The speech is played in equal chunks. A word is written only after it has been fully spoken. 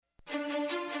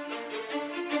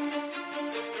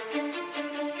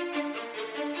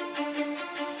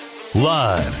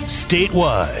Live,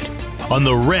 statewide, on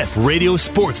the Ref Radio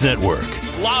Sports Network.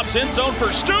 Lobs end zone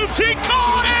for Stoops. He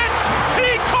caught it!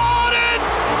 He caught it!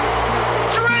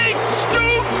 Drake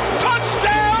Stoops,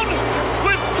 touchdown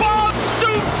with Bob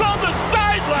Stoops on the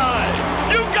sideline.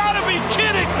 You gotta be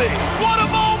kidding me. What a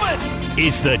moment.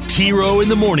 It's the T-Row in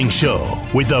the Morning Show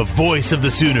with the voice of the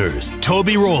Sooners,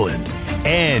 Toby Rowland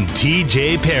and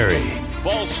TJ Perry.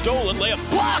 Ball stolen, layup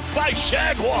blocked by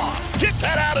Shagwah. Get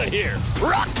that out of here.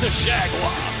 Rock the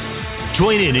Shagwah.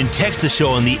 Join in and text the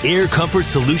show on the Air Comfort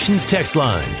Solutions text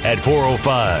line at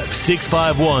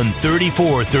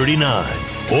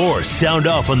 405-651-3439. Or sound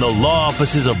off on the law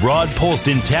offices of Rod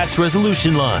Polston Tax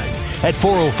Resolution line at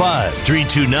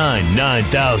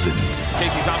 405-329-9000.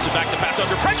 Casey Thompson back to pass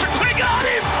under pressure. They got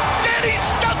him! Danny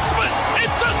Stutzman!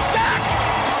 It's a sack!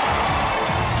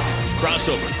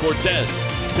 Crossover, Cortez.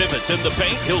 Pivots in the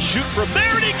paint. He'll shoot from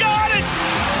there, and he got it!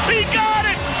 He got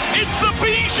it! It's the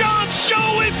Bijan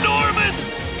Show in Norman!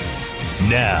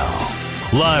 Now,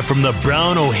 live from the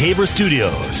Brown O'Haver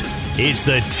Studios, it's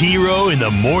the T-Row in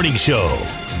the Morning Show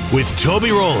with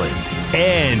Toby Rowland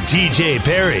and TJ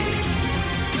Perry.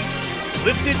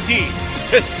 Lifted deep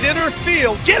to center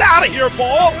field. Get out of here,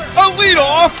 ball! A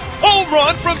leadoff home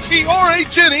run from T.R.A.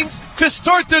 Jennings to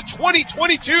start the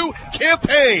 2022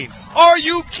 campaign. Are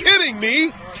you kidding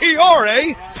me?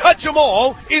 T.R.A. touch 'em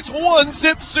all. It's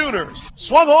 1-zip Sooners.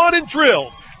 Swung on and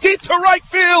drilled. Deep to right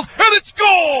field, and it's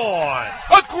gone!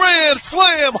 A grand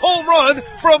slam home run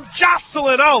from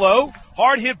Jocelyn Allo.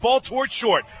 Hard hit ball towards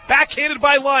short. Backhanded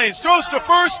by Lyons. Throws to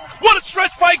first. What a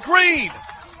stretch by Green.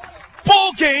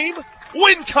 Ball game.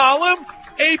 Win column.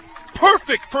 A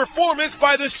perfect performance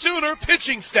by the Sooner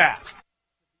pitching staff.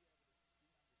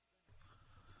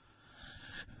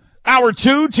 Hour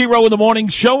 2, T-Row in the Morning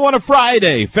Show on a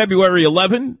Friday, February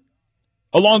 11,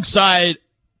 alongside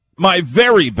my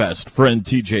very best friend,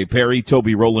 TJ Perry.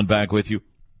 Toby Rowland back with you.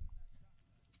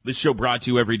 This show brought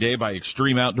to you every day by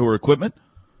Extreme Outdoor Equipment.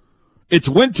 It's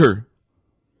winter,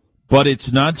 but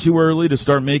it's not too early to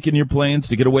start making your plans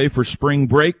to get away for spring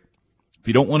break. If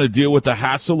you don't want to deal with the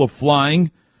hassle of flying,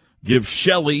 give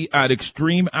Shelley at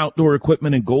Extreme Outdoor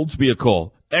Equipment in Goldsby a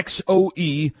call.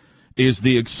 XOE is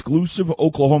the exclusive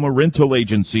Oklahoma rental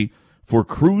agency for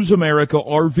Cruise America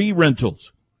RV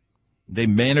rentals. They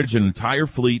manage an entire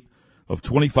fleet of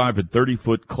 25 and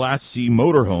 30-foot Class C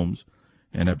motorhomes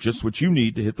and have just what you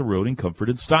need to hit the road in comfort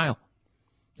and style.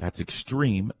 That's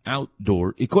Extreme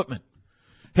Outdoor Equipment.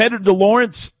 Headed to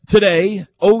Lawrence today,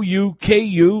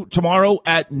 OU-KU tomorrow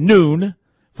at noon.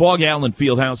 Fog Allen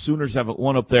Fieldhouse. Sooners haven't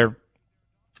won up there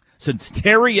since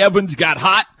Terry Evans got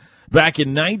hot back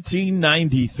in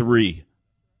 1993.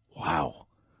 Wow.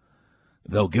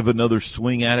 They'll give another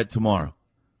swing at it tomorrow.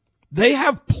 They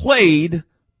have played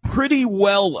pretty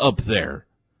well up there.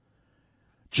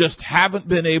 Just haven't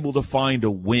been able to find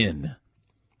a win.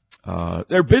 There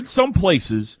have been some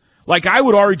places, like I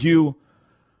would argue,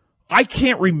 I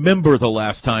can't remember the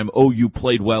last time OU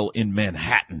played well in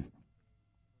Manhattan.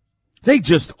 They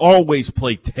just always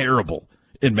play terrible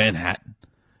in Manhattan.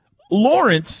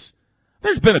 Lawrence,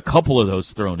 there's been a couple of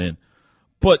those thrown in,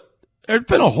 but there's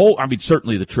been a whole,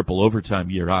 certainly the triple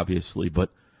overtime year, obviously, but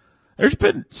there's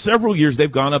been several years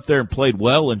they've gone up there and played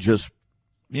well and just,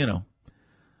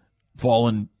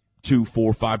 fallen 2,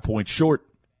 4, 5 points short.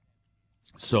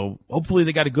 So hopefully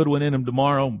they got a good one in them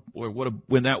tomorrow, or what a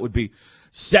win that would be.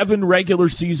 7 regular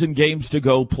season games to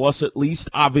go, plus at least,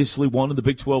 obviously, one in the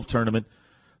Big 12 tournament.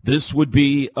 This would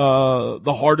be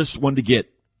the hardest one to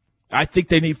get. I think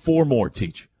they need 4 more,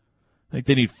 Teach. I think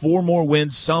they need 4 more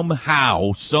wins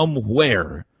somehow,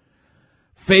 somewhere.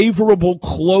 Favorable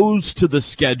close to the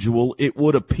schedule, it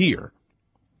would appear,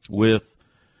 with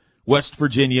West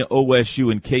Virginia,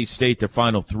 OSU, and K-State, their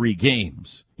final 3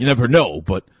 games. You never know,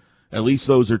 but at least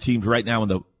those are teams right now in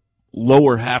the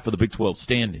lower half of the Big 12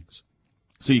 standings.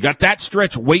 So you got that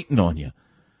stretch waiting on you.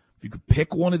 If you could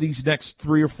pick one of these next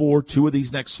 3 or 4, 2 of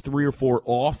these next 3 or 4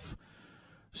 off,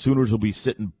 Sooners will be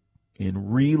sitting in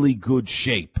really good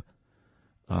shape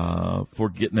for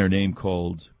getting their name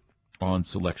called on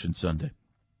Selection Sunday.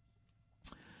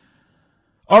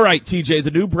 All right, TJ,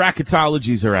 the new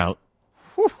bracketologies are out.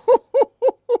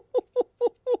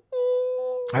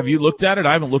 Have you looked at it?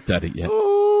 I haven't looked at it yet.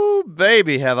 Oh,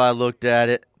 baby, have I looked at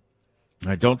it. All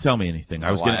right, don't tell me anything.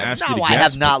 I was going to ask you to guess. guess. No, I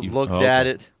have not looked at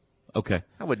it. Okay.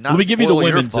 I would not. Let me give you the spoil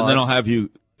your women's, fun. and then I'll have you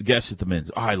guess at the men's.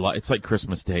 Oh, it's like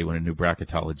Christmas Day when a new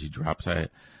bracketology drops. I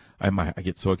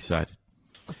get so excited.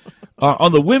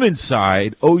 On the women's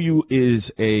side, OU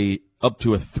is up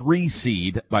to a 3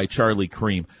 seed by Charlie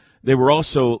Cream. They were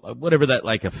also, whatever that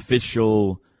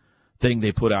official thing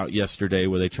they put out yesterday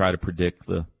where they try to predict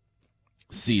the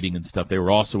seeding and stuff. They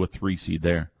were also a 3 seed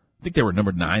there. I think they were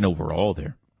number 9 overall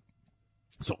there.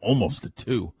 So almost a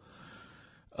 2.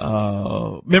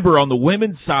 Remember, on the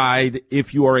women's side,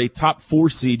 if you are a top 4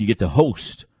 seed, you get to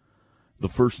host the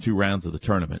first 2 rounds of the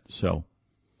tournament. So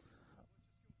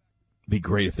it'd be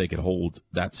great if they could hold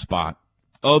that spot.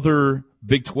 Other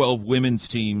Big 12 women's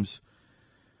teams,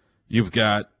 you've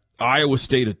got Iowa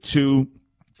State a 2,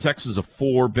 Texas a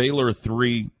 4, Baylor a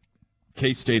 3,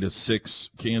 K-State a 6,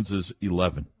 Kansas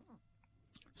 11.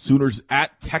 Sooners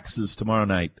at Texas tomorrow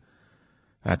night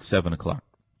at 7 o'clock.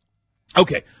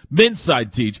 Okay, men's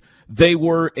side, Teach. They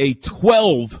were a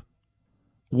 12,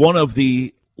 one of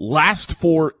the last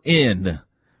 4 in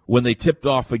when they tipped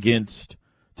off against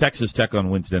Texas Tech on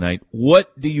Wednesday night.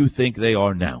 What do you think they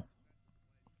are now?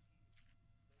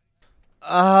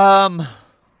 I'll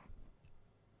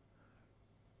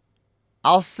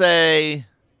say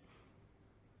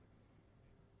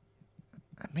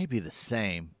maybe the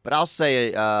same, but I'll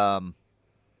say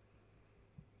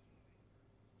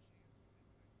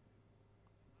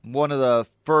one of the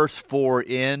first 4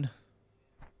 in,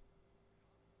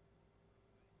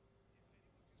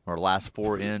 or last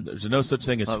 4 in. There's no such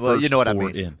thing as first 4 you know what I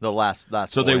mean. in. The last. So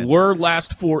 4 they in. were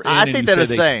last 4 in. I and think you they're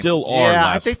say the same. They still are. Yeah,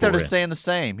 last I think 4 they're in. saying the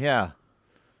same. Yeah.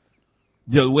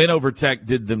 The win over Tech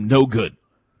did them no good,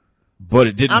 but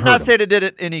it didn't. I'm hurt not them. saying it did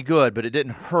it any good, but it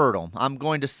didn't hurt them. I'm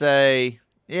going to say,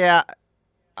 yeah,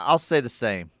 I'll say the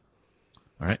same.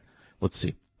 All right, let's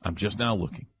see. I'm just now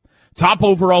looking. Top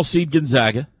overall seed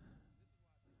Gonzaga.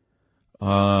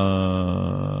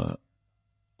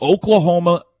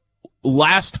 Oklahoma,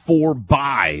 last 4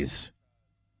 buys.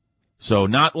 So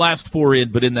not last 4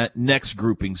 in, but in that next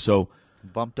grouping. So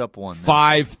Bumped up 1.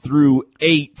 5 through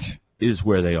 8 is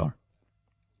where they are.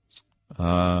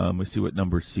 Let me see what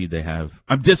number seed they have.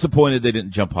 I'm disappointed they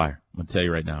didn't jump higher. I'm gonna tell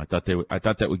you right now. I thought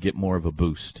that would get more of a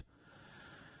boost.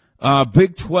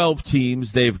 Big 12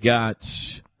 teams. They've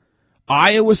got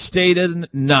Iowa State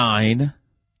at 9,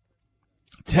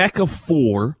 Tech a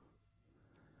 4,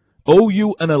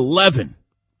 OU an 11.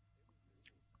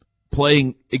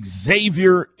 Playing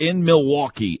Xavier in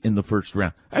Milwaukee in the first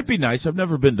round. That'd be nice. I've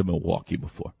never been to Milwaukee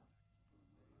before.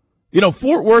 You know,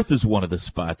 Fort Worth is one of the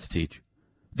spots, Teach.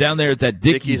 Down there at that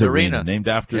Dickies Arena, named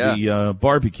after the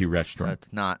barbecue restaurant.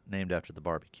 It's not named after the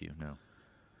barbecue, no.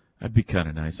 That'd be kind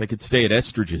of nice. I could stay at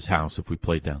Estridge's house if we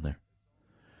played down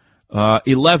there.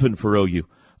 11 for OU.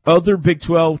 Other Big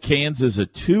 12, Kansas a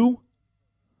 2.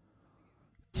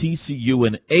 TCU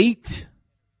an 8.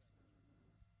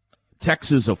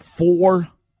 Texas a 4.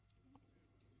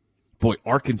 Boy,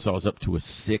 Arkansas is up to a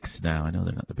 6 now. I know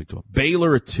they're not the Big 12.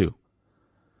 Baylor a 2.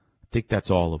 I think that's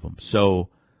all of them. So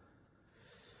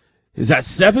is that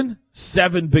 7?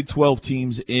 7 Big 12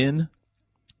 teams in.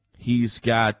 He's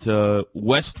got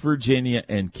West Virginia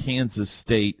and Kansas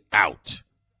State out,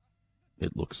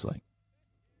 it looks like.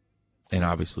 And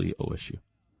obviously OSU.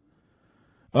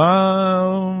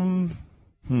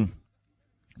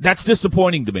 That's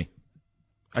disappointing to me.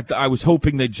 I was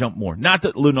hoping they'd jump more. Not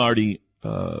that Lunardi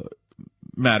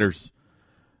matters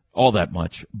all that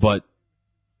much, but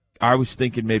I was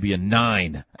thinking maybe a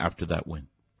 9 after that win.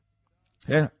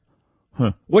 Yeah.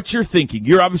 Huh. What's your thinking?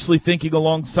 You're obviously thinking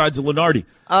along the sides of Lunardi.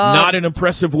 Not an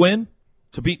impressive win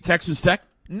to beat Texas Tech?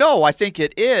 No, I think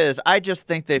it is. I just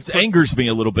think It angers me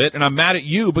a little bit, and I'm mad at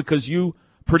you because you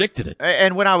predicted it.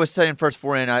 And when I was saying first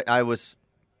 4 in,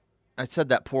 I said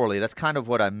that poorly. That's kind of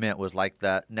what I meant, was like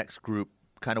that next group,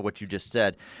 kind of what you just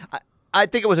said. I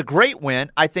think it was a great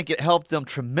win. I think it helped them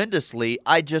tremendously.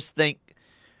 I just think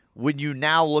when you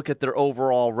now look at their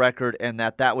overall record and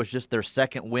that was just their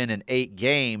second win in 8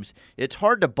 games, it's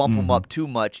hard to bump them up too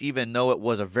much, even though it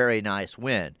was a very nice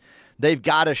win. They've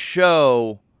got to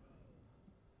show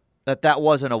that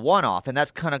wasn't a one-off, and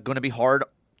that's kind of going to be hard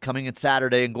coming in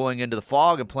Saturday and going into the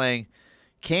fog and playing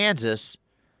Kansas.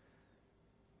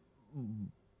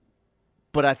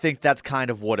 But I think that's kind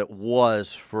of what it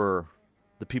was for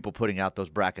the people putting out those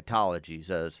bracketologies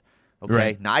as, okay,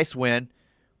 right. Nice win.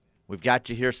 We've got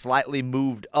you here slightly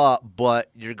moved up, but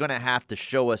you're going to have to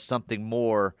show us something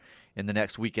more in the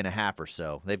next week and a half or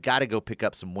so. They've got to go pick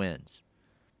up some wins.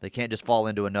 They can't just fall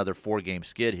into another 4-game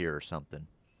skid here or something.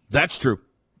 That's true.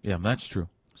 Yeah, that's true.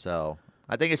 So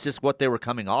I think it's just what they were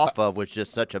coming off of was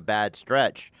just such a bad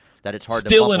stretch that it's hard to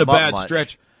Still bump in a them up bad much.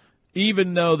 stretch.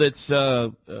 Even though that's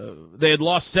they had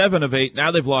lost 7 of 8,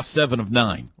 now they've lost 7 of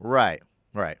 9. Right.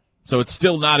 So it's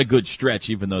still not a good stretch,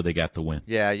 even though they got the win.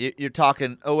 Yeah, you're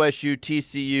talking OSU,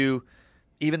 TCU,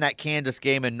 even that Kansas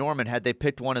game in Norman. Had they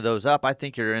picked one of those up, I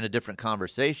think you're in a different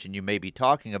conversation. You may be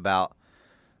talking about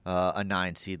a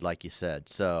 9 seed, like you said.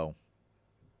 So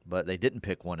But they didn't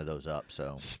pick one of those up.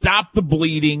 So stop the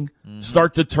bleeding,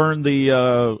 start to turn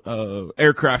the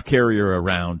aircraft carrier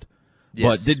around,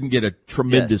 but didn't get a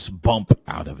tremendous bump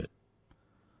out of it.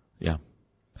 Yeah.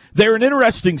 They're an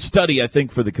interesting study, I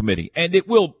think, for the committee, and it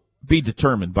will be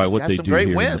determined by what they do great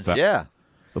here wins. in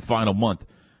the final month.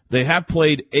 They have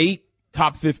played 8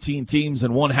 top 15 teams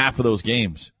in one half of those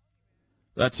games.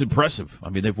 That's impressive. I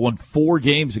mean, they've won 4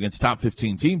 games against top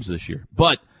 15 teams this year.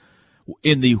 But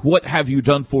in the what have you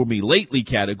done for me lately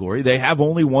category, they have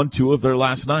only won 2 of their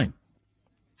last 9.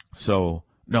 So,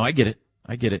 no, I get it.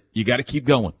 You got to keep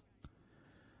going.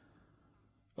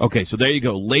 Okay, so there you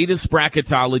go. Latest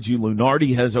bracketology,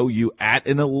 Lunardi has OU at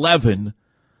an 11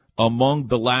 among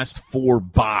the last 4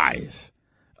 buys.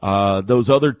 Those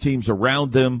other teams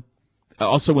around them,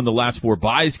 also in the last 4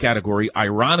 buys category,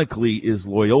 ironically, is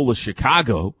Loyola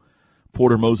Chicago,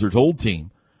 Porter Moser's old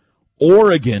team,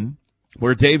 Oregon,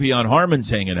 where Davion Harmon's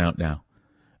hanging out now,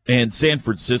 and San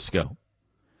Francisco.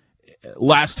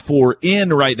 Last 4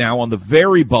 in right now on the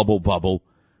very bubble,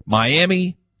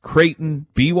 Miami, Creighton,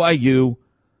 BYU,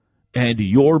 and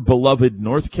your beloved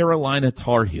North Carolina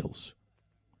Tar Heels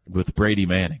with Brady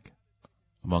Manning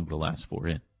among the last 4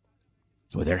 in.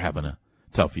 So they're having a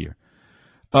tough year.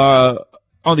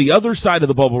 On the other side of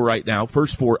the bubble right now,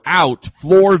 first 4 out,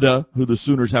 Florida, who the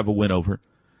Sooners have a win over,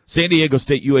 San Diego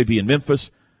State, UAB, and Memphis.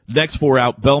 Next 4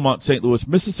 out, Belmont, St. Louis,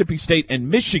 Mississippi State, and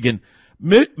Michigan.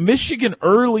 Michigan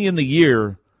early in the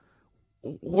year,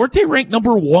 weren't they ranked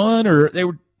number 1? Or they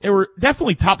were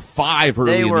definitely top 5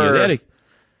 early in the year.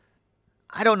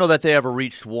 I don't know that they ever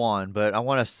reached 1, but I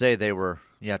want to say they were,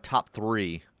 top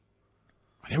 3.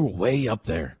 They were way up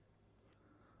there.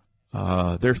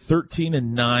 They're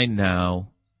 13-9 now.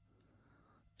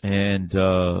 And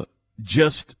was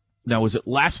it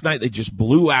last night they just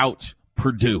blew out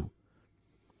Purdue,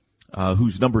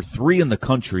 who's number 3 in the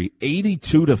country,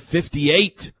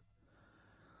 82-58.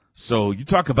 So you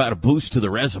talk about a boost to the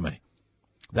resume.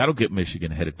 That'll get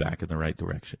Michigan headed back in the right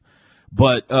direction.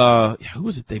 But who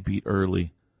was it they beat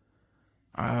early?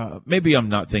 Maybe I'm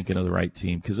not thinking of the right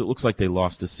team because it looks like they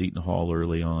lost to Seton Hall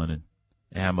early on, and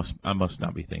I must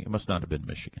not be thinking. It must not have been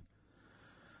Michigan.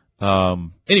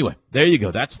 Anyway, there you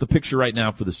go. That's the picture right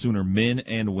now for the Sooner men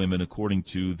and women according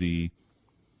to the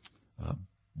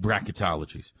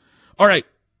bracketologies. All right,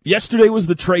 yesterday was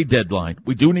the trade deadline.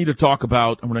 We do need to talk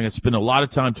about, and we're going to spend a lot of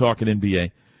time talking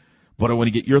NBA, but I want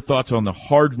to get your thoughts on the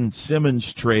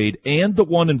Harden-Simmons trade and the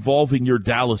one involving your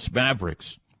Dallas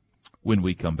Mavericks when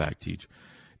we come back, Teach.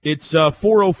 It's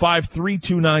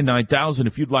 405-329-9000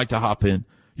 if you'd like to hop in.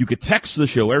 You could text the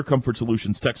show, Air Comfort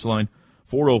Solutions text line,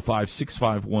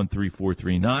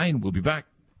 405-651-3439. We'll be back.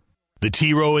 The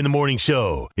T-Row in the Morning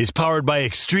Show is powered by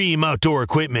Extreme Outdoor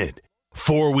Equipment.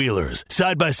 4-wheelers,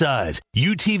 side-by-sides,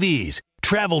 UTVs,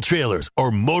 travel trailers, or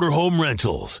motorhome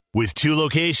rentals. With 2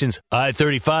 locations,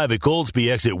 I-35 at Goldsby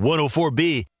exit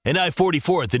 104B and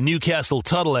I-44 at the Newcastle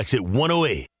Tuttle exit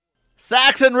 108.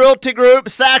 Saxon Realty Group,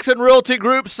 Saxon Realty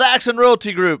Group, Saxon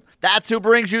Realty Group. That's who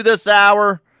brings you this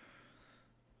hour.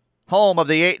 Home of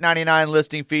the $8.99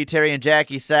 listing fee. Terry and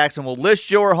Jackie Saxon will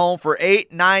list your home for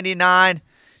 $8.99.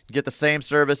 Get the same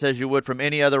service as you would from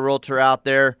any other realtor out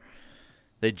there.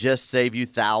 They just save you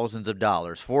thousands of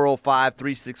dollars.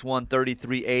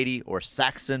 405-361-3380 or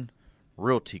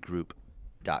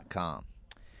SaxonRealtyGroup.com.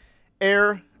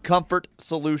 Air Comfort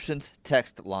Solutions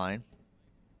text line.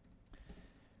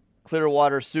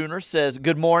 Clearwater Sooner says,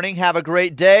 good morning, have a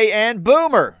great day, and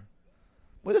Boomer.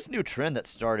 Well, this new trend that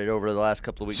started over the last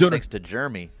couple of weeks, thanks to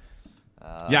Jeremy.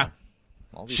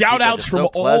 Shout-outs from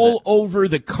all over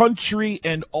the country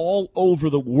and all over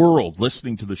the world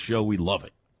listening to the show. We love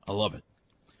it. I love it.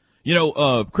 You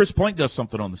know, Chris Plank does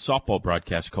something on the softball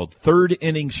broadcast called Third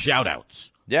Inning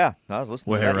Shout-outs. Yeah, I was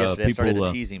listening to that yesterday. I started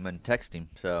to tease him and text him.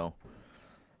 So,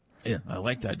 yeah, I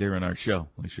like that during our show.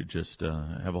 We should just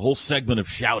have a whole segment of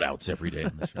shout-outs every day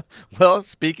on the show. Well,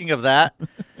 speaking of that,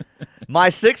 my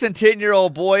 6 and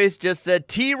 10-year-old boys just said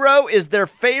T-Row is their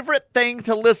favorite thing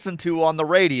to listen to on the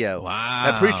radio. Wow.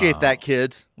 I appreciate that,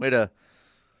 kids. Way to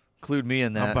include me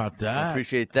in that. How about that? I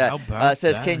appreciate that. It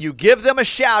says, can you give them a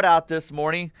shout-out this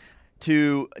morning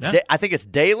to, I think it's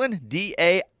Dalen,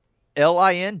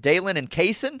 D-A-L-I-N, Dalen and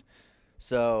Kaysen.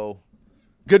 So,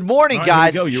 good morning,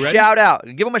 guys. Here we go. You ready? Shout out.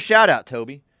 Give them a shout-out,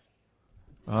 Toby.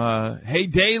 Hey,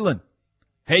 Dalen.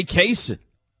 Hey, Kaysen.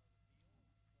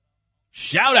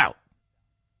 Shout out.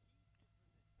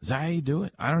 Is that how you do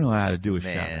it? I don't know how to do a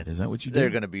shout-out. Is that what you do?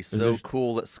 They're going to be so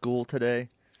cool at school today.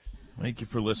 Thank you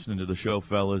for listening to the show,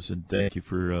 fellas, and thank you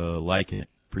for liking it.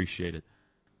 Appreciate it.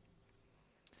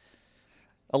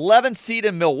 11 seed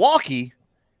in Milwaukee,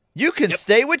 you can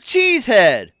stay with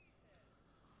Cheesehead.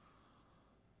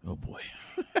 Oh, boy.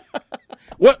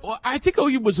 Well, I think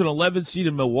OU was an 11 seed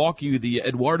in Milwaukee the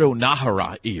Eduardo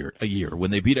Nahara year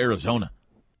when they beat Arizona.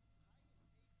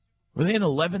 Were they an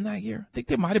 11 that year? I think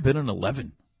they might have been an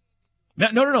 11.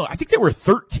 No. I think they were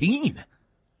 13.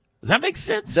 Does that make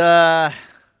sense?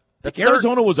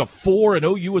 Arizona was a 4 and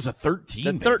OU was a 13.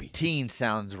 The 13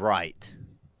 sounds right.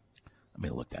 Let me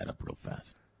look that up real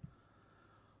fast.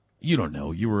 You don't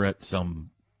know. You were at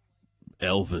some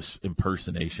Elvis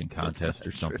impersonation contest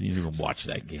or something. You didn't even watch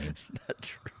that game. It's not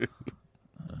true.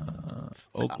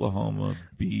 Oklahoma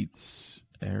beats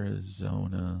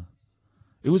Arizona.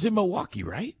 It was in Milwaukee,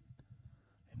 right?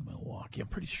 In Milwaukee. I'm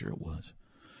pretty sure it was.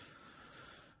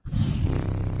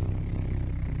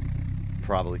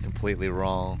 Probably completely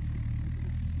wrong.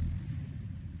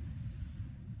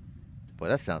 Boy,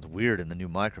 that sounds weird in the new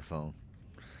microphone.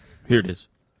 Here it is.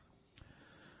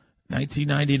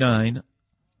 1999,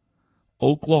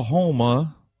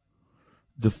 Oklahoma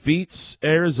defeats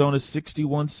Arizona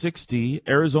 61-60.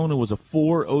 Arizona was a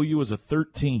 4, OU was a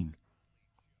 13.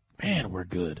 Man, we're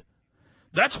good.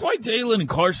 That's why Dalen and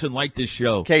Carson like this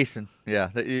show. Kaysen, yeah.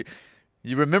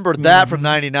 You remember that from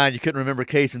 99. You couldn't remember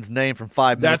Kaysen's name from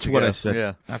 5 minutes ago. That's what I said.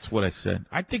 Yeah. That's what I said.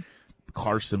 I think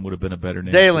Carson would have been a better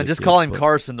name. Dalen, just call him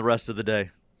Carson the rest of the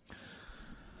day.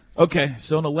 Okay,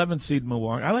 so an 11 seed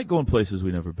Milwaukee. I like going places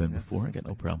we've never been before. I got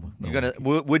no problem with Milwaukee.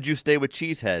 Would you stay with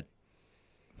Cheesehead?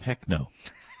 Heck no.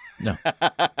 No.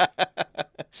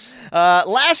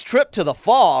 Last trip to the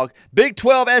Fog, Big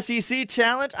 12 SEC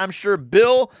Challenge. I'm sure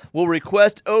Bill will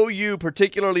request OU,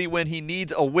 particularly when he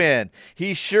needs a win.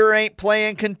 He sure ain't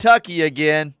playing Kentucky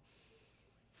again.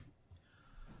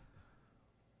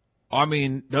 I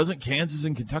mean, doesn't Kansas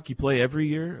and Kentucky play every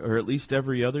year, or at least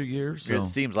every other year? So it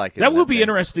seems like it. That will be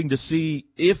interesting to see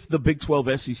if the Big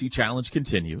 12 SEC Challenge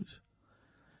continues.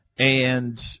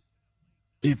 And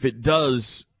if it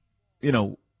does,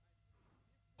 OU's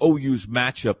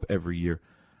matchup every year.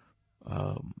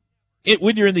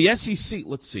 When you're in the SEC,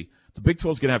 let's see, the Big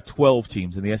 12 is going to have 12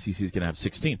 teams, and the SEC is going to have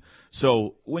 16.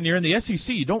 So when you're in the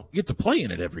SEC, you don't get to play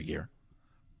in it every year.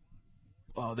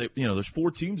 There's 4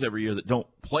 teams every year that don't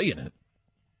play in it.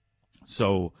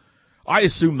 So I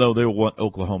assume, though, they'll want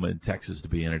Oklahoma and Texas to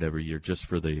be in it every year just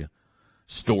for the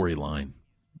storyline,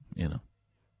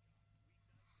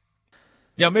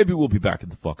 Yeah, maybe we'll be back in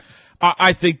the fall.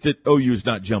 I think that OU is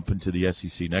not jumping to the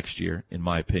SEC next year, in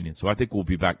my opinion. So I think we'll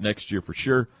be back next year for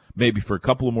sure, maybe for a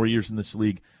couple of more years in this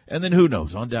league. And then who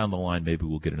knows, on down the line, maybe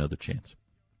we'll get another chance.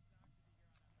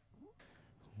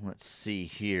 Let's see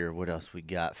here. What else we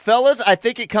got? Fellas, I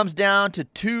think it comes down to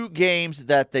 2 games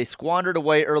that they squandered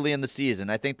away early in the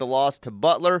season. I think the loss to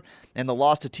Butler and the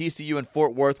loss to TCU and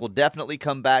Fort Worth will definitely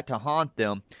come back to haunt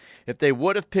them. If they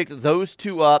would have picked those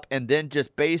 2 up and then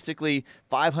just basically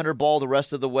 500 ball the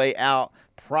rest of the way out,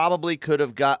 probably could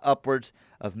have got upwards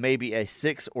of maybe a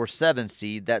 6 or 7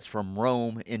 seed. That's from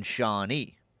Rome in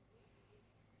Shawnee.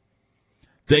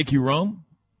 Thank you, Rome.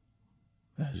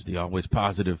 That is the always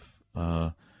positive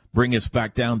bring us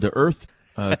back down to earth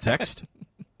text.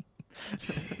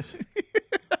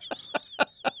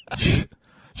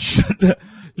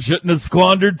 Shouldn't have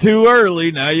squandered too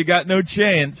early. Now you got no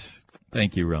chance.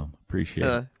 Thank you, Rome. Appreciate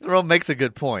it. Rome makes a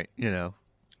good point, Well, it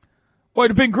would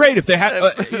have been great if they had.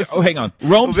 Hang on.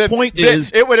 Rome's point is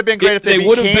it would have been great if they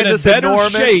would have been in better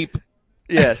shape.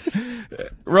 Yes.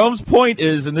 Rome's point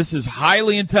is, and this is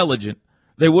highly intelligent,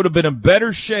 they would have been in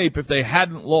better shape if they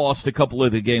hadn't lost a couple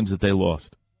of the games that they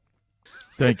lost.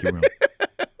 Thank you, Rome.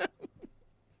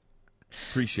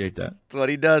 Appreciate that. That's what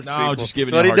he does. No, people. just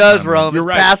giving That's you what a hard he does, time, Rome. You're He's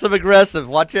right. passive aggressive.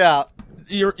 Watch out.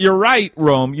 You're right,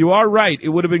 Rome. You are right. It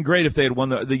would have been great if they had won.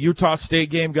 The Utah State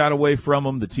game got away from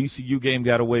them. The TCU game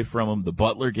got away from them. The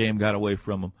Butler game got away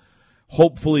from them.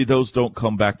 Hopefully those don't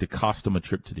come back to cost them a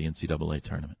trip to the NCAA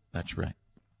tournament. That's right.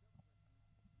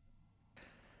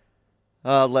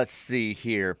 Let's see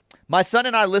here. My son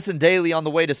and I listen daily on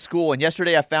the way to school, and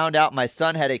yesterday I found out my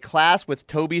son had a class with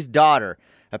Toby's daughter.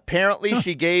 Apparently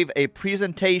she gave a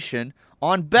presentation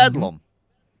on Bedlam.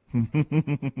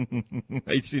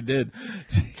 She did.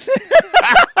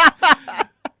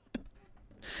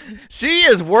 She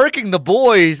is working the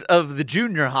boys of the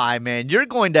junior high, man. You're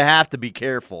going to have to be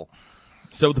careful.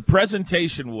 So the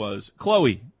presentation was,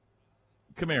 Chloe,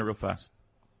 come here real fast.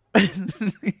 Did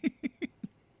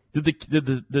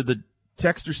the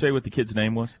texter say what the kid's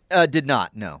name was? Did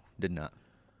not. No, did not.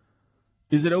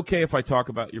 Is it okay if I talk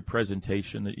about your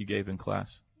presentation that you gave in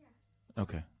class? Yeah.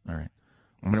 Okay. All right.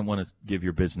 I don't want to give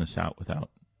your business out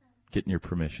without getting your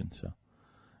permission. So,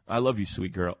 I love you,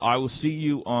 sweet girl. I will see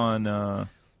you on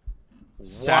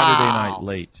Saturday night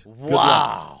late.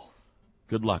 Wow.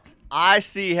 Good luck. I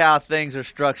see how things are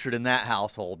structured in that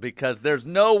household because there's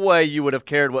no way you would have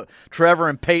cared what Trevor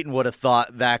and Peyton would have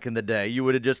thought back in the day. You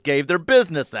would have just gave their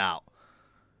business out.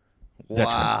 That's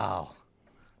Wow. Right.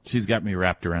 She's got me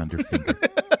wrapped around her finger.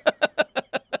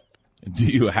 Do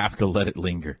you have to let it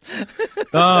linger?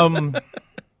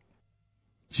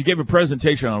 She gave a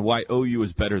presentation on why OU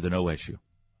is better than OSU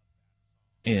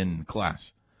in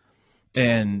class.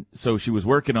 And so she was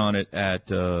working on it at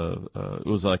it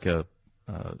was like a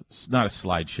not a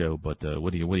slideshow, but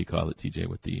what do you call it, TJ,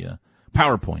 with the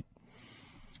PowerPoint.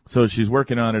 So she's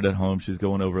working on it at home. She's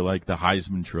going over like the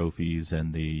Heisman trophies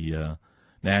and the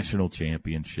national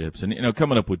championships, and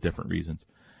coming up with different reasons.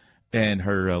 And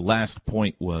her last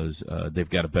point was they've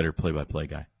got a better play-by-play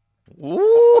guy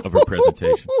of her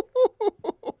presentation,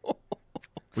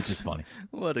 which is funny.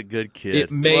 What a good kid!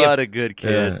 A good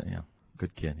kid! Yeah,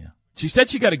 good kid. Yeah, she said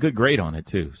she got a good grade on it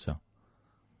too. So,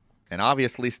 and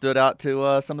obviously stood out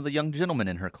to some of the young gentlemen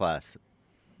in her class.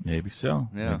 Maybe so.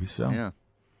 Yeah. Maybe so. Yeah.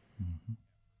 Mm-hmm.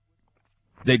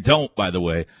 They don't, by the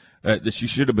way. She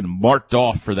should have been marked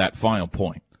off for that final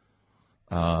point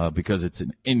because it's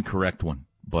an incorrect one.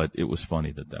 But it was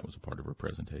funny that was a part of her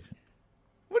presentation.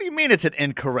 What do you mean it's an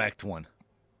incorrect one?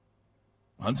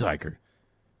 Hunziker,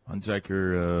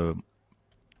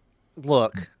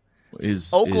 look,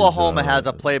 is Oklahoma has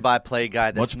a play-by-play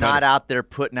guy that's not better. out there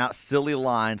putting out silly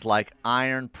lines like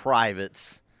iron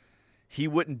privates. He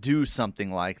wouldn't do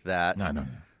something like that.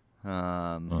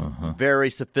 No.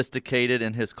 Very sophisticated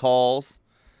in his calls.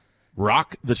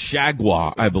 Rock the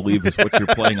Shagwa, I believe, is what you're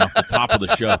playing off the top of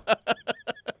the show.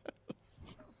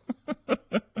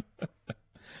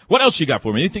 What else you got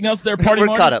for me? Anything else there, Party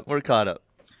Martin? We're caught up.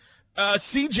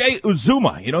 C.J.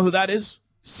 Uzoma. You know who that is?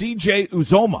 C.J.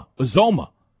 Uzoma.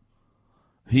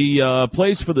 He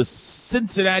plays for the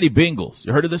Cincinnati Bengals.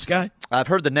 You heard of this guy? I've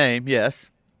heard the name, yes.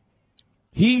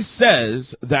 He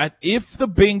says that if the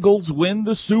Bengals win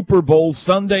the Super Bowl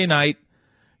Sunday night,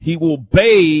 he will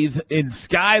bathe in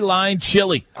Skyline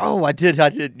chili. Oh, I did.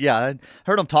 Yeah, I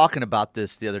heard him talking about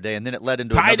this the other day, and then it led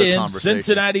into Tight another end, conversation.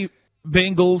 Cincinnati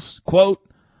Bengals, quote,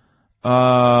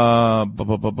 I'm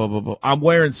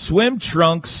wearing swim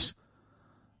trunks,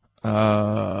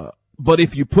 but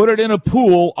if you put it in a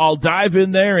pool, I'll dive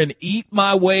in there and eat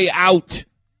my way out.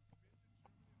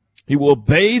 He will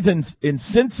bathe in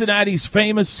Cincinnati's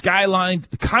famous Skyline,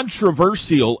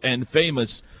 controversial and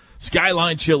famous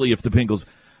Skyline chili if the Bengals.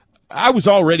 I was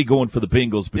already going for the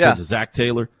Bengals because of Zach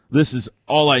Taylor. This is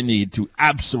all I need to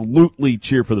absolutely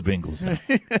cheer for the Bengals now.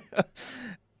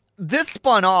 This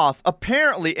spun off,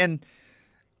 apparently, and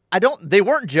they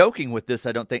weren't joking with this,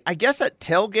 I don't think. I guess at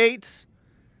tailgates,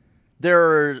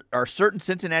 there are certain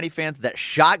Cincinnati fans that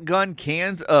shotgun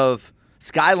cans of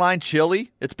Skyline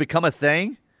chili. It's become a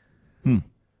thing.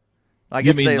 I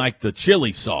guess you mean like the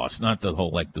chili sauce, not the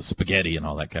whole like the spaghetti and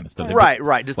all that kind of stuff.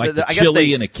 Right. Just like the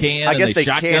chili in a can. I guess and they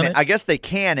shotgun it. I guess they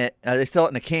can it. They sell it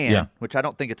in a can, Yeah. which I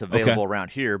don't think it's available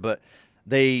around here. But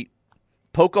they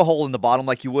poke a hole in the bottom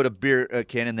like you would a beer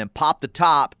can, and then pop the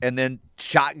top, and then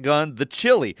shotgun the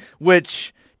chili,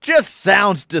 which just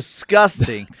sounds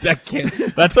disgusting. That's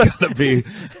gonna be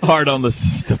hard on the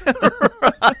system.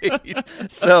 Right.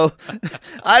 So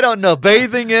I don't know.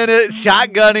 Bathing in it,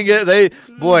 shotgunning it.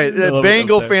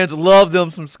 Bengal fans love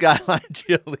them some Skyline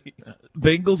chili.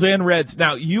 Bengals and Reds.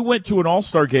 Now you went to an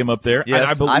All-Star game up there, yes, and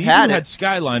I believe you had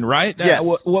Skyline, right? Now, yes.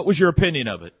 What was your opinion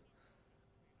of it?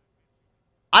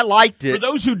 I liked it. For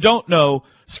those who don't know,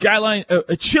 Skyline,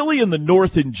 a chili in the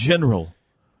North in general,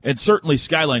 and certainly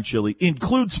Skyline chili,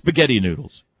 includes spaghetti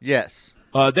noodles. Yes.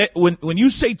 When you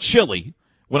say chili,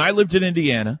 when I lived in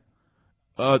Indiana,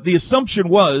 the assumption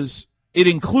was it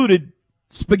included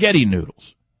spaghetti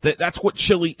noodles. That's what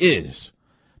chili is.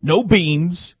 No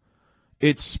beans.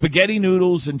 It's spaghetti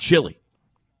noodles and chili.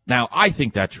 Now, I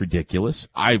think that's ridiculous.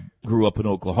 I grew up in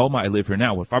Oklahoma. I live here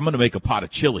now. If I'm going to make a pot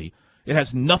of chili, it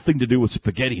has nothing to do with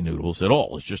spaghetti noodles at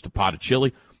all. It's just a pot of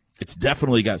chili. It's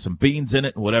definitely got some beans in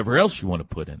it and whatever else you want to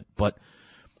put in it. But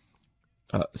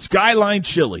Skyline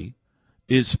chili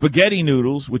is spaghetti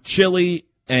noodles with chili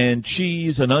and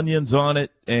cheese and onions on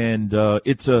it, and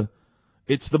it's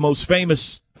the most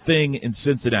famous thing in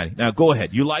Cincinnati. Now, go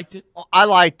ahead. You liked it? I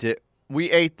liked it.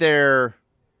 We ate there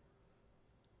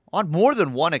on more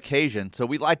than one occasion, so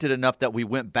we liked it enough that we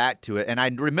went back to it. And I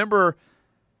remember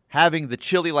having the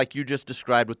chili like you just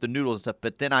described with the noodles and stuff,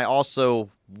 but then I also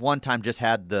one time just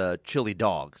had the chili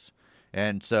dogs.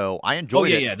 And so I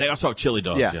enjoyed it. Yeah. They also have chili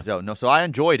dogs. Yeah. So I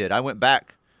enjoyed it. I went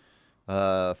back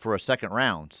for a second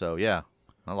round. So, yeah,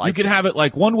 I like it. You can have it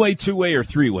like one way, two way, or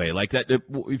three way. Like that,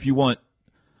 if you want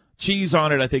cheese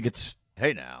on it, I think it's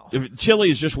Hey now. If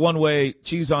chili is just one way,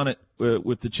 cheese on it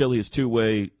with the chili is two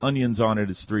way, onions on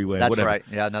it is three way. That's whatever. right.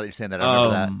 Yeah, now that you're saying that, I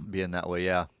remember that being that way,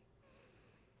 yeah.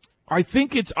 I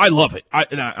think I love it.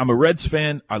 I'm a Reds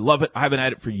fan. I love it. I haven't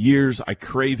had it for years. I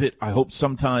crave it. I hope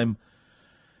sometime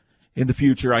in the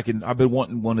future I've been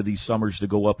wanting one of these summers to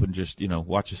go up and just,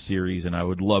 watch a series, and I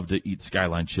would love to eat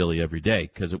Skyline chili every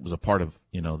day because it was a part of,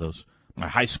 my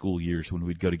high school years when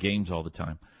we'd go to games all the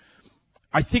time.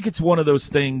 I think it's one of those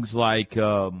things like,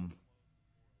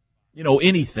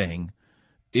 anything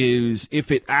is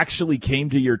if it actually came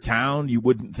to your town, you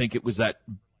wouldn't think it was that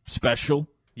special.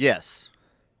 Yes.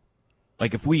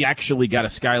 Like if we actually got a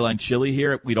Skyline chili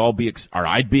here, we'd all be, or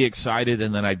I'd be excited,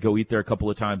 and then I'd go eat there a couple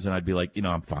of times, and I'd be like,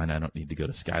 I'm fine. I don't need to go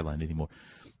to Skyline anymore.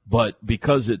 But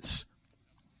because it's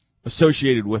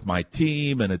associated with my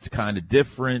team and it's kind of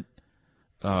different,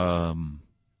 I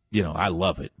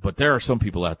love it. But there are some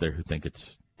people out there who think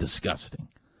it's disgusting.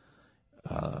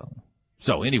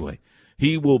 So anyway,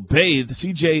 he will bathe.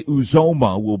 CJ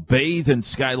Uzomah will bathe in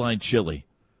Skyline chili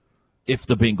if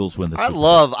the Bengals win the Super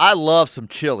Bowl. I love some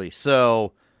chili.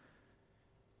 So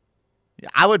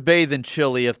I would bathe in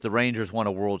chili if the Rangers won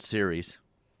a World Series.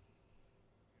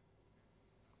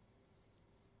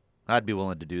 I'd be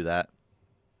willing to do that.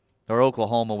 Or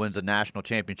Oklahoma wins a national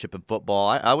championship in football.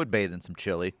 I would bathe in some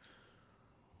chili.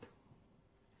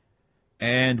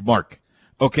 And Mark.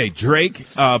 Okay, Drake,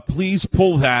 please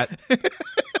pull that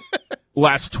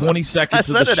last 20 seconds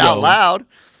of the show. I said it out loud.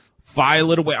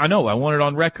 File it away. I know. I want it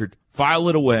on record. File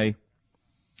it away.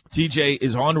 TJ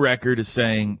is on record as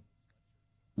saying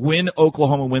when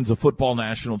Oklahoma wins a football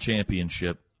national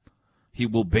championship, he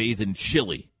will bathe in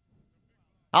chili.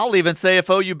 I'll even say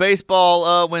if OU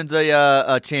baseball wins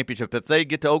a championship, if they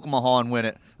get to Oklahoma and win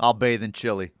it, I'll bathe in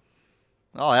chili.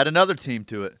 I'll add another team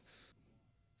to it.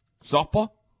 Softball?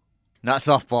 Not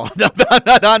softball.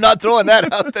 I'm not throwing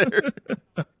that out there.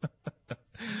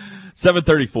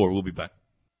 7:34. We'll be back.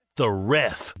 The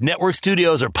Ref. Network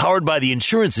studios are powered by the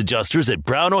insurance adjusters at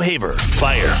Brown O'Haver.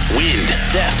 Fire, wind,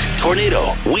 theft,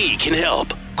 tornado. We can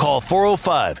help. Call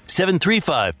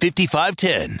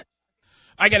 405-735-5510.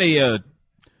 I got a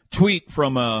tweet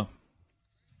from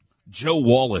Joe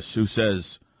Wallace who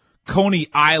says Coney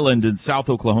Island in South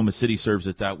Oklahoma City serves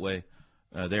it that way.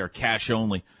 They are cash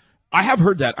only. I have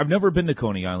heard that. I've never been to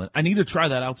Coney Island. I need to try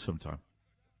that out sometime.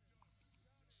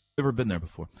 Never been there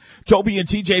before. Toby and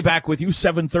TJ back with you,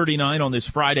 7:39 on this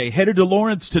Friday. Headed to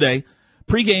Lawrence today.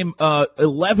 Pregame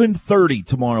 11:30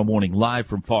 tomorrow morning, live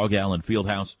from Fog Allen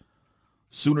Fieldhouse.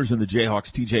 Sooners and the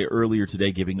Jayhawks. TJ earlier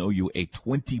today giving OU a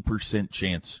 20%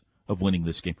 chance of winning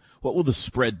this game. What will the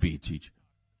spread be, TJ?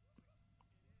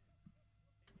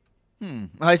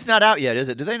 It's not out yet, is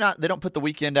it? Do they not? They don't put the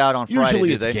weekend out on Friday, Usually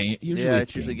do it's they? game.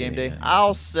 It's usually game day. Yeah.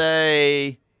 I'll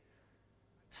say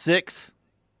 6.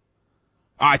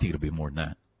 I think it'll be more than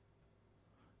that.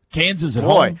 Kansas at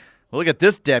Boy, home. look at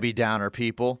this Debbie Downer,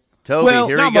 people. Toby, Well,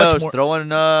 here not he goes, much more. throwing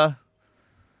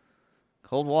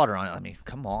cold water on it. I mean,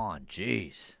 come on,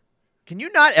 jeez. Can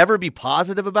you not ever be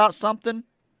positive about something?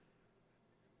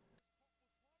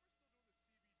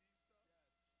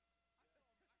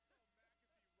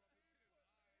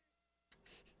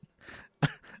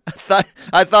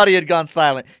 I thought he had gone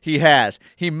silent. He has.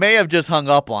 He may have just hung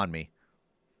up on me.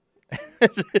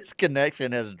 His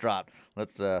connection has dropped.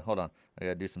 Let's hold on. I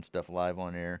gotta do some stuff live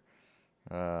on here.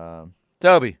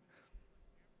 Toby,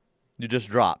 you just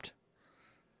dropped.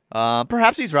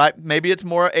 Perhaps he's right. Maybe it's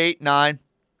more 8, 9.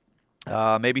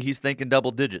 Maybe he's thinking double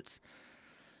digits.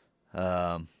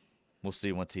 We'll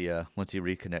see once he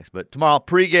reconnects. But tomorrow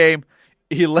pregame,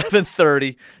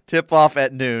 11:30, tip off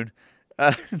at noon.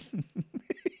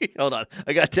 Hold on,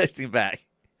 I got to text him back.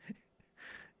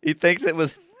 He thinks it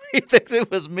was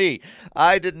me.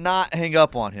 I did not hang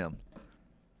up on him.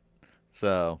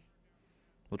 So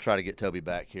we'll try to get Toby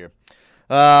back here.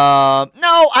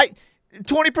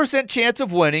 20% chance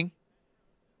of winning.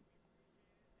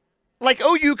 Like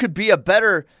OU could be have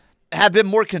been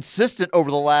more consistent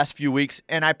over the last few weeks,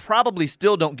 and I probably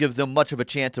still don't give them much of a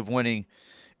chance of winning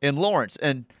in Lawrence,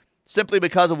 and simply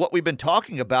because of what we've been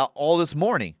talking about all this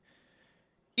morning.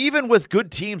 Even with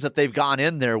good teams that they've gone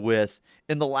in there with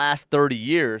in the last 30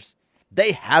 years,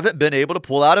 they haven't been able to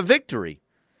pull out a victory.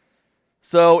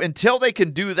 So until they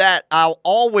can do that, I'll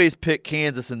always pick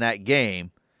Kansas in that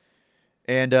game,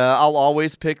 and I'll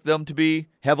always pick them to be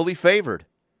heavily favored.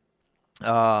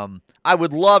 I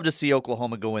would love to see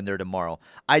Oklahoma go in there tomorrow.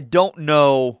 I don't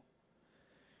know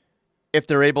if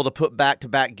they're able to put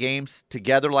back-to-back games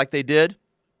together like they did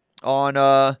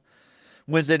on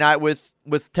Wednesday night with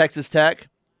Texas Tech.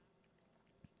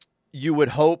 You would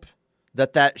hope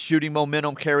that shooting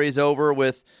momentum carries over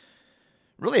with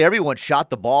really everyone shot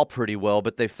the ball pretty well,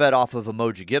 but they fed off of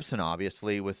Emoji Gibson,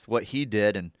 obviously, with what he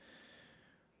did and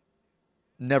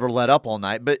never let up all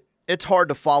night. But it's hard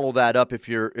to follow that up if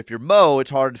you're Mo. It's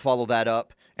hard to follow that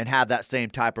up and have that same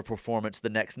type of performance the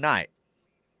next night.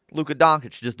 Luka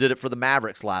Doncic just did it for the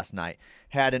Mavericks last night.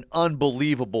 Had an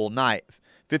unbelievable night.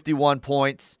 51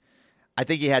 points. I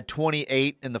think he had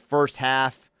 28 in the first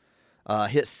half.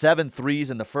 Hit 7 threes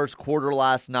in the first quarter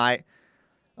last night.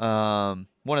 One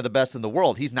of the best in the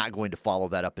world. He's not going to follow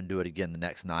that up and do it again the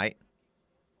next night.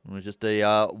 It was just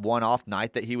a one-off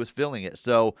night that he was feeling it.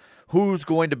 So who's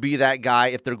going to be that guy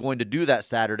if they're going to do that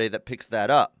Saturday that picks that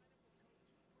up?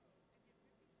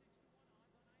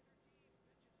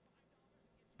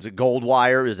 Is it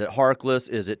Goldwire? Is it Harkless?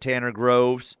 Is it Tanner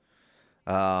Groves?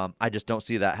 I just don't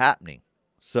see that happening.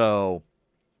 So,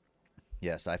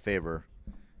 yes, I favor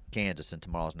Kansas in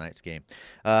tomorrow's night's game.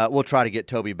 We'll try to get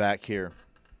Toby back here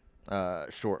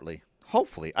shortly.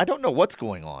 Hopefully. I don't know what's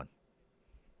going on.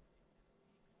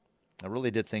 I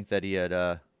really did think that he had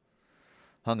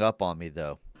hung up on me,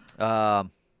 though.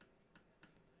 Never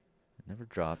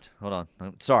dropped. Hold on.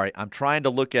 I'm sorry. I'm trying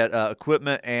to look at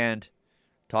equipment and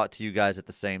talk to you guys at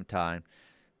the same time.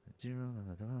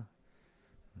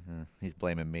 He's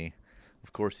blaming me.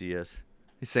 Of course he is.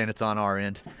 He's saying it's on our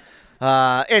end.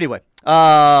 Anyway,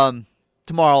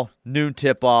 tomorrow, noon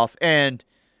tip-off, and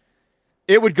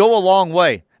it would go a long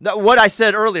way. What I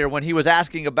said earlier when he was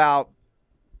asking about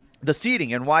the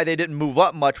seeding and why they didn't move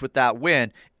up much with that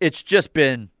win, it's just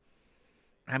been,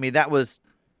 that was,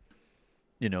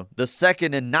 the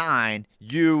 2nd and 9.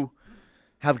 You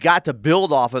have got to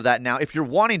build off of that now. If you're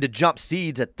wanting to jump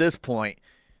seeds at this point,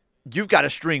 you've got to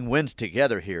string wins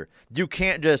together here. You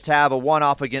can't just have a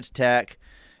one-off against Tech,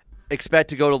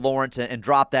 expect to go to Lawrence and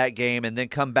drop that game, and then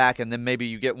come back, and then maybe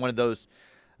you get one of those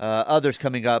others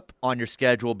coming up on your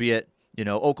schedule, be it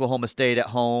Oklahoma State at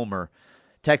home or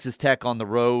Texas Tech on the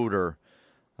road or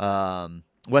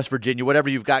West Virginia, whatever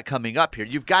you've got coming up here.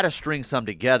 You've got to string some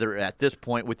together at this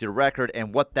point with your record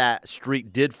and what that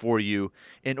streak did for you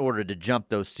in order to jump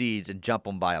those seeds and jump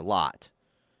them by a lot.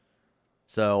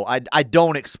 So I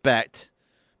don't expect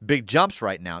big jumps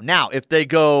right now. Now, if they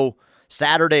go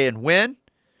Saturday and win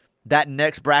that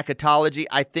next bracketology,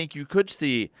 I think you could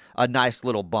see a nice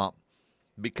little bump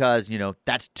because,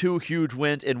 that's 2 huge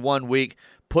wins in 1 week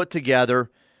put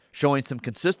together, showing some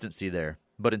consistency there.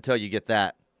 But until you get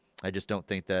that, I just don't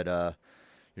think that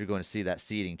you're going to see that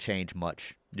seeding change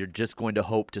much. You're just going to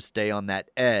hope to stay on that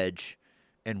edge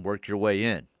and work your way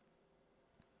in,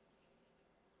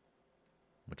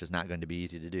 which is not going to be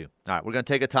easy to do. All right, we're going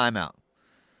to take a timeout.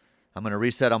 I'm going to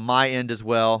reset on my end as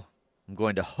well. I'm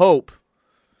going to hope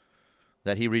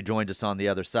that he rejoins us on the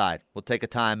other side. We'll take a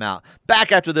timeout.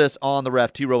 Back after this on the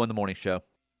Ref, T-Row in the Morning Show.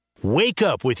 Wake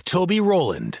up with Toby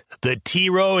Rowland, the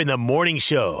T-Row in the Morning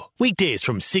Show. Weekdays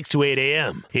from 6 to 8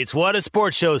 a.m. It's what a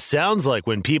sports show sounds like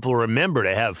when people remember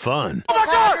to have fun. Oh, my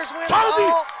God!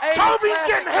 Toby's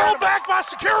getting held back by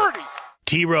security!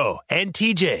 T-Row and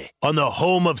TJ on the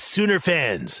home of Sooner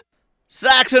fans.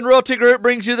 Saxon Realty Group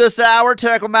brings you this hour.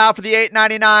 Check them out for the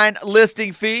 $8.99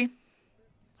 listing fee.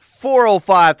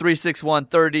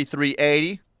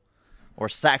 405-361-3380 or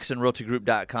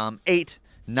SaxonRealtyGroup.com.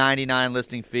 $8.99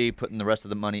 listing fee, putting the rest of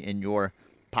the money in your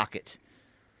pocket.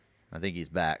 I think he's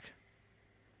back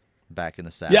in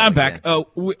the saddle. Yeah, I'm again.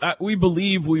 back. We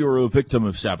believe we were a victim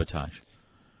of sabotage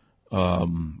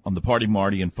on the Party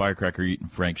Marty and Firecracker Eating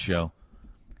Frank show,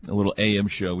 a little AM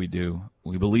show we do.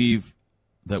 We believe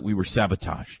that we were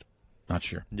sabotaged. Not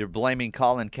sure. You're blaming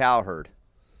Colin Cowherd.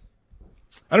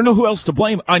 I don't know who else to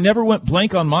blame. I never went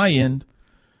blank on my end.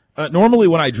 Normally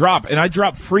when I drop, and I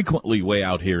drop frequently way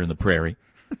out here in the prairie,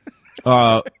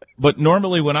 but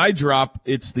normally when I drop,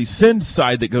 it's the send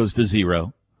side that goes to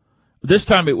 0. This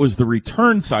time it was the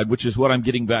return side, which is what I'm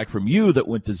getting back from you, that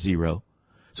went to 0.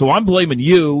 So I'm blaming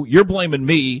you. You're blaming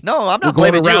me. No, I'm not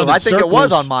blaming you. I think it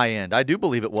was on my end. I do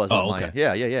believe it was on my end.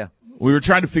 Yeah. We were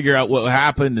trying to figure out what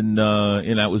happened, and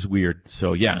that was weird.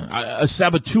 So, yeah, a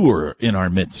saboteur in our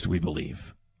midst, we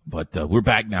believe. But we're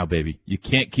back now, baby. You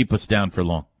can't keep us down for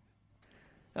long.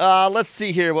 Let's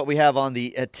see here what we have on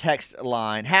the text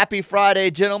line. Happy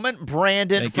Friday, gentlemen.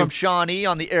 Brandon from Shawnee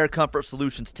on the Air Comfort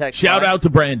Solutions text line. Shout out to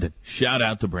Brandon.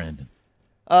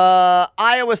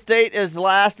 Iowa State is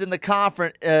last in the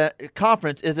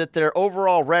conference. Is it their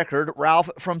overall record?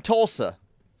 Ralph from Tulsa.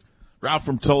 Ralph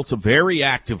from Tulsa, very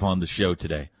active on the show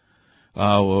today.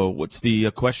 What's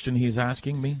the question he's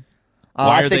asking me?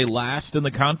 Why are they last in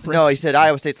the conference? No, he said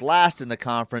Iowa State's last in the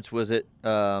conference. Was it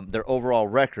their overall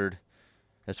record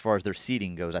as far as their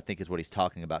seeding goes? I think is what he's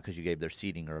talking about because you gave their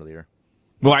seeding earlier.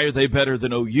 Why are they better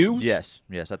than OU's? Yes,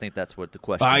 I think that's what the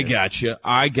question I is. gotcha.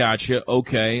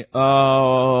 Okay.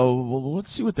 Well,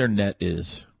 let's see what their net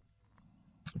is.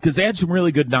 Because they had some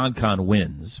really good non-con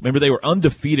wins. Remember, they were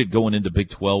undefeated going into Big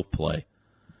 12 play.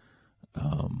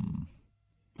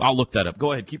 I'll look that up.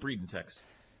 Go ahead. Keep reading text.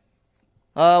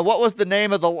 What was the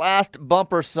name of the last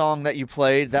bumper song that you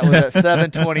played? That was at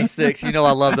 7:26. You know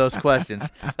I love those questions.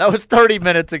 That was 30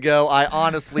 minutes ago. I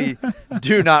honestly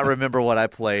do not remember what I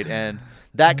played. And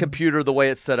that computer, the way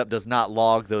it's set up, does not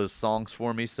log those songs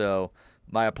for me. So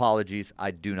my apologies.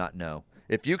 I do not know.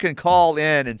 If you can call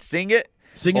in and sing it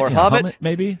or hum it,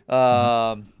 maybe.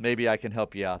 Maybe I can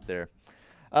help you out there.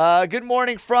 Good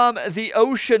morning from the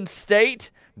Ocean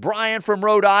State. Brian from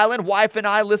Rhode Island. Wife and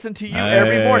I listen to you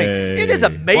every morning. It is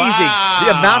amazing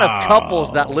the amount of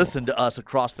couples that listen to us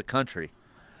across the country.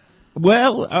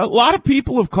 Well, a lot of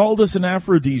people have called us an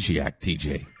aphrodisiac,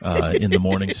 TJ, in the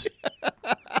mornings.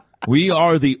 We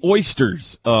are the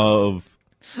oysters of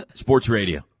sports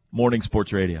radio, morning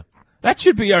sports radio. That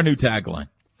should be our new tagline.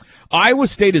 Iowa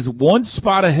State is one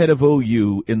spot ahead of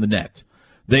OU in the net.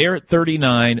 They are at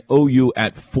 39, OU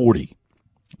at 40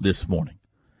 this morning.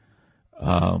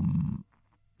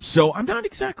 So I'm not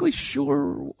exactly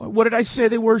sure. What did I say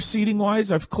they were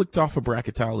seating-wise? I've clicked off of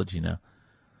bracketology now.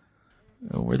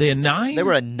 Were they a 9? They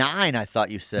were a 9, I thought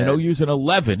you said. And OU's an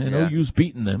 11, and Yeah. OU's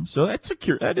beaten them. So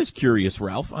that is curious,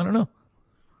 Ralph. I don't know.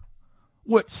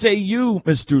 What say you,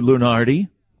 Mr. Lunardi?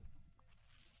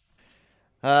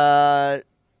 Well,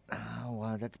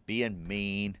 that's being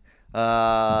mean.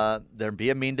 They're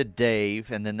being mean to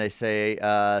Dave, and then they say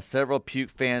several Puke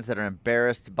fans that are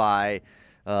embarrassed by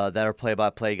that are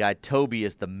play-by-play guy. Toby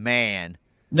is the man.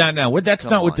 No, that's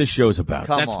not what this show's about.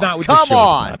 That's not what this show's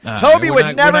about. Toby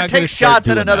would never take shots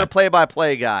at another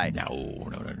play-by-play guy. No.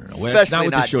 Especially That's not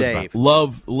what not this show's Dave.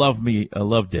 about. Love me. I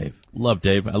love Dave. Love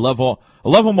Dave. I love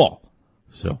them all.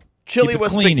 So Chili keep it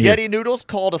with clean spaghetti here. noodles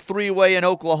called a three-way in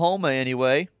Oklahoma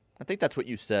anyway. I think that's what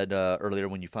you said earlier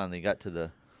when you finally got to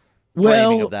the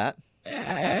framing of that.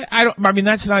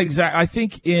 That's not exact. I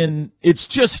think it's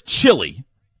just chili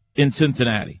in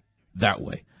Cincinnati that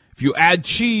way. If you add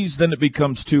cheese, then it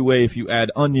becomes two-way. If you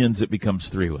add onions, it becomes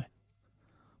three-way.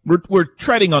 We're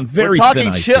treading on very We're talking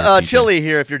thin ice here, chili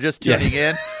here if you're just tuning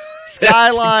in. That's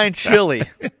Skyline Chili.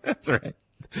 That's right.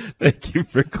 Thank you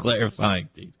for clarifying,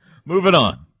 Steve. Moving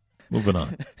on.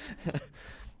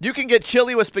 You can get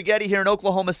chili with spaghetti here in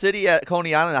Oklahoma City at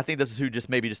Coney Island. I think this is who just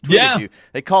tweeted you.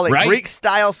 They call it Right.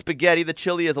 Greek-style spaghetti. The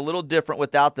chili is a little different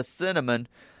without the cinnamon,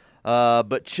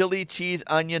 but chili, cheese,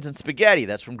 onions, and spaghetti.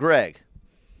 That's from Greg.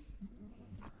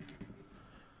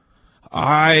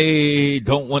 I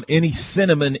don't want any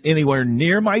cinnamon anywhere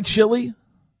near my chili,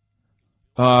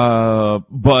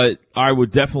 but I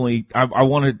would definitely. I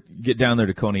want to get down there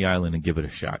to Coney Island and give it a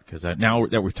shot because now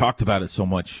that we've talked about it so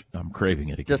much, I'm craving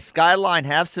it again. Does Skyline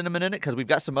have cinnamon in it? Because we've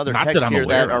got some other Not texts that I'm here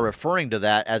aware that of. are referring to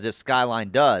that as if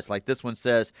Skyline does. Like this one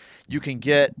says, you can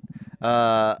get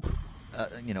a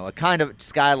kind of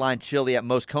Skyline chili at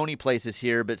most Coney places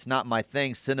here, but it's not my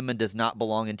thing. Cinnamon does not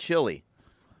belong in chili.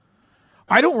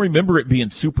 I don't remember it being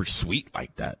super sweet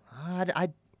like that.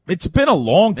 I It's been a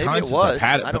long Maybe time it since was. I've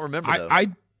had it. I don't but remember, though. I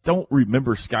don't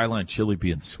remember Skyline chili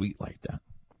being sweet like that.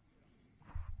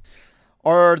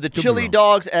 Are the be chili wrong.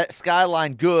 dogs at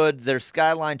Skyline good? There's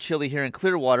Skyline chili here in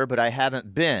Clearwater, but I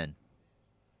haven't been.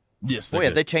 Yes, Boy,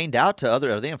 have they chained out to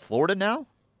other? Are they in Florida now?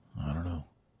 I don't know.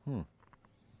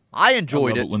 I I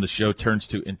enjoyed love it when the show turns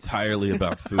to entirely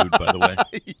about food, by the way.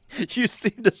 You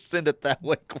seem to send it that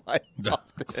way quite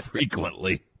often.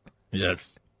 Frequently.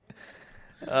 Yes.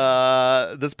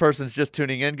 This person's just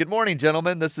tuning in. Good morning,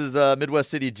 gentlemen. This is Midwest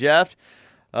City Jeff.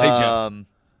 Hey, Jeff.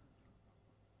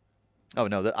 Oh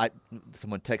no!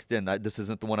 Someone texted in. This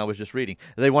isn't the one I was just reading.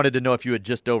 They wanted to know if you had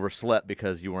just overslept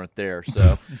because you weren't there.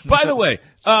 So, By the way,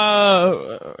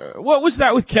 what was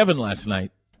that with Kevin last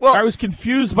night? Well- I was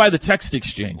confused by the text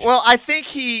exchange. well, I think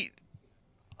he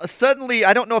suddenly.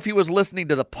 I don't know if he was listening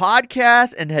to the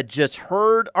podcast and had just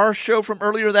heard our show from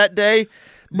earlier that day.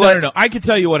 No. I can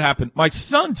tell you what happened. My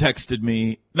son texted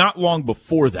me not long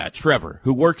before that, Trevor,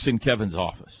 who works in Kevin's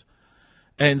office,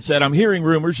 and said, I'm hearing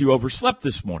rumors you overslept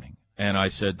this morning. And I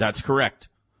said, that's correct.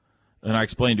 And I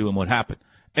explained to him what happened.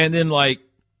 And then, 5-10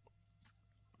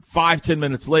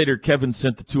 minutes later, Kevin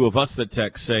sent the two of us that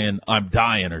text saying, I'm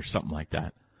dying or something like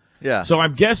that. Yeah. So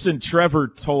I'm guessing Trevor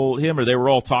told him, or they were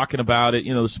all talking about it.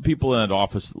 There's some people in that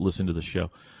office that listen to the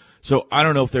show. So I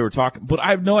don't know if they were talking, but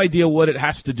I have no idea what it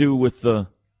has to do with the.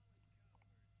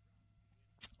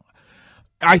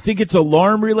 I think it's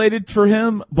alarm related for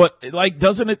him, but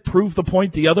doesn't it prove the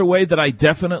point the other way that I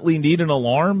definitely need an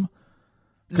alarm?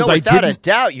 No, I without a didn't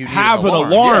doubt, you need have an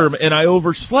alarm, yes. and I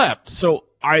overslept. So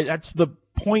that's the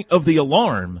point of the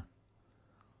alarm.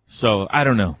 So I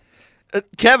don't know.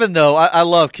 Kevin, though, I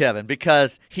love Kevin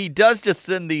because he does just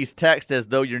send these texts as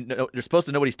though you're supposed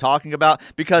to know what he's talking about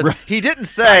because he didn't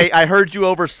say, I heard you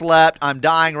overslept, I'm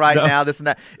dying right now, this and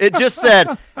that. It just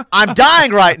said, I'm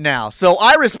dying right now. So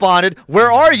I responded, where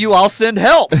are you? I'll send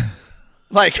help.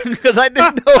 Like, because I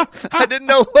didn't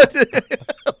know what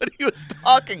he was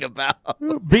talking about.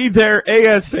 Be there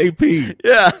ASAP.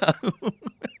 Yeah.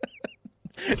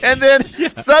 And then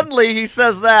suddenly he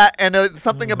says that and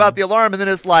something about the alarm, and then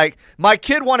it's like, my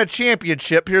kid won a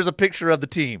championship. Here's a picture of the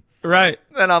team. Right.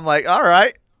 And I'm like, all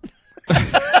right.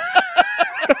 I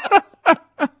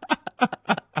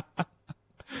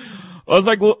was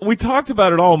like, well, we talked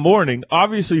about it all morning.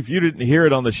 Obviously, if you didn't hear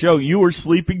it on the show, you were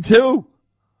sleeping too.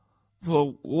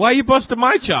 Well, why are you busting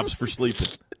my chops for sleeping?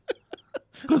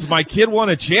 Because my kid won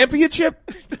a championship?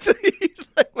 He's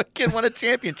like, my kid won a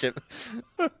championship.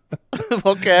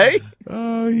 Okay.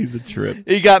 Oh, he's a trip.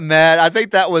 He got mad. I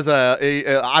think that was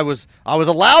I was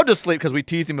allowed to sleep because we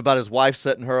teased him about his wife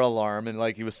setting her alarm, and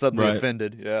like he was suddenly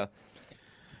offended. Yeah.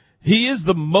 He is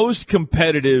the most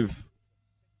competitive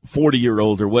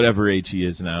 40-year-old or whatever age he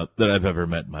is now that I've ever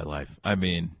met in my life. I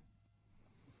mean,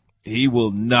 he will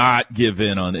not give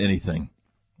in on anything.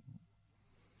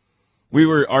 We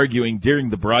were arguing during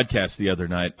the broadcast the other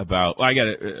night about, I got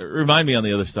to remind me on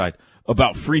the other side,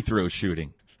 about free throw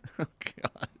shooting. Oh,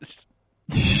 gosh.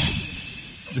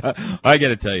 I got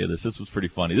to tell you this. This was pretty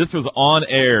funny. This was on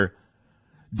air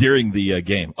during the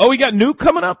game. Oh, we got Nuke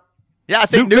coming up? Yeah, I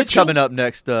think Nuke Nuke's coming up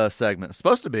next segment. It's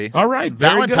supposed to be. All right.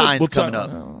 Valentine's coming up.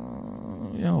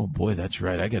 Oh, boy, that's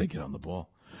right. I got to get on the ball.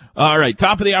 All right,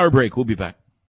 top of the hour break. We'll be back.